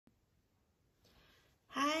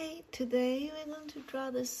Today we're going to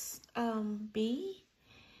draw this bee,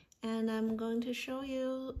 and I'm going to show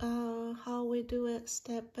you how we do it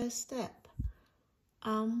step by step.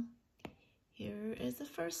 Here is the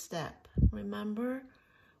first step. Remember,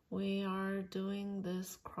 we are doing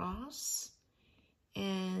this cross,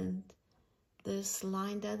 and this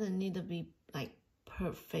line doesn't need to be like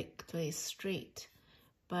perfectly straight,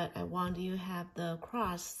 but I want you to have the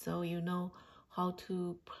cross so you know how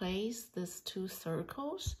to place these two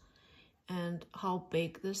circles and how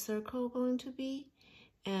big the circle is going to be.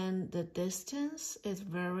 And the distance is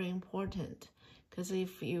very important, because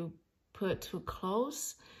if you put too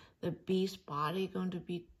close, the bee's body is going to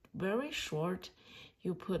be very short.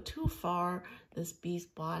 You put too far, this bee's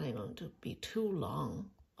body is going to be too long,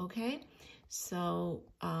 okay? So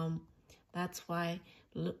that's why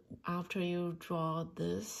after you draw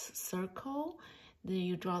this circle, then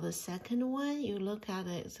you draw the second one, you look at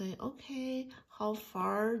it and say, okay, how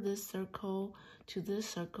far this circle to this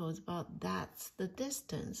circle is about, that's the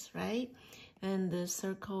distance, right? And the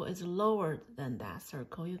circle is lower than that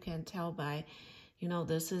circle. You can tell by,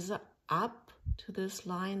 this is up to this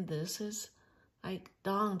line, this is like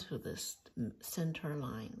down to this center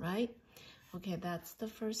line, right? Okay, that's the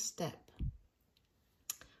first step.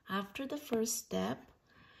 After the first step,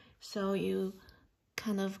 so you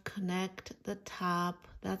kind of connect the top,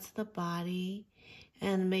 that's the body,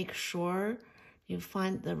 and make sure you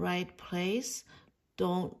find the right place.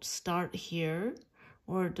 Don't start here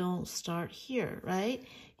or don't start here, right?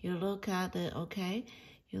 You look at it, okay?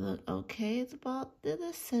 You look, okay, it's about the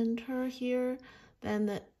center here. Then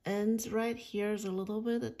the ends right here is a little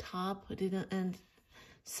bit the top, it didn't end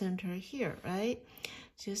center here, right?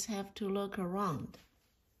 Just have to look around.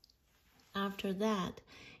 After that,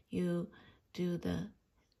 you do the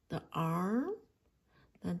arm,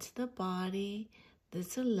 that's the body,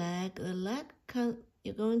 that's the leg. The leg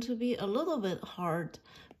you're going to be a little bit hard,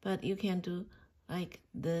 but you can do like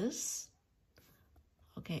this.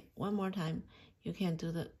 Okay, one more time. You can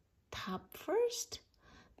do the top first,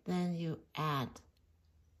 then you add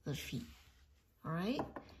the feet. All right,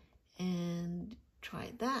 and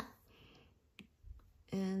try that.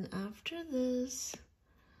 And after this,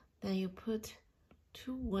 then you put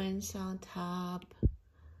two wings on top.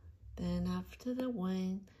 Then after the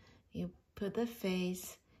wing, you put the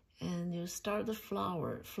face and you start the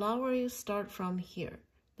flower. Flower, you start from here,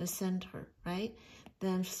 the center, right?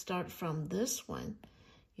 Then start from this one.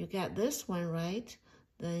 You get this one right,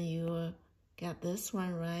 then you get this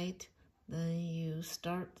one right, then you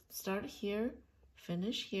start here,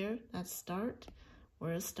 finish here, that's start.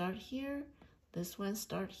 We'll start here, this one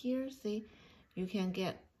start here. See, you can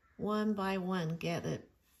get one by one, get it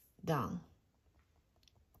done.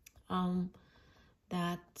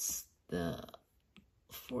 That's the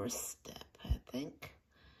fourth step, I think.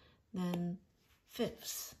 Then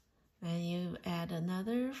fifth, then you add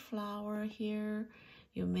another flower here.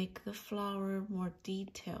 You make the flower more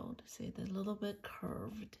detailed, see, a little bit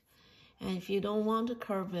curved. And if you don't want to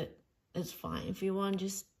curve it, it's fine. If you want to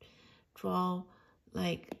just draw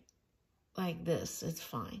like this, it's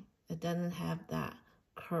fine. It doesn't have that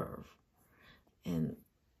curve, and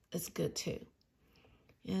it's good too.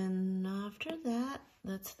 And after that,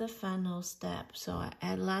 that's the final step. So I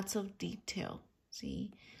add lots of detail.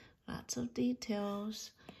 See, lots of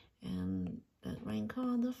details, and the wrinkle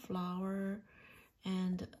on the flower,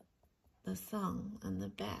 and the thumb on the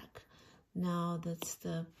back. Now that's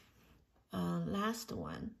the last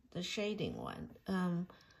one, the shading one.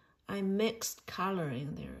 I mixed color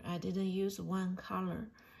in there. I didn't use one color.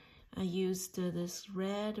 I used this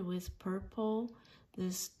red with purple,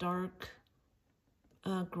 this dark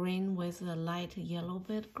green with a light yellow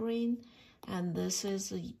bit green, and this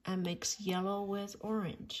is I mix yellow with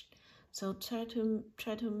orange. So try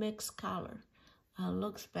to mix color.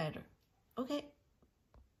 Looks better. Okay.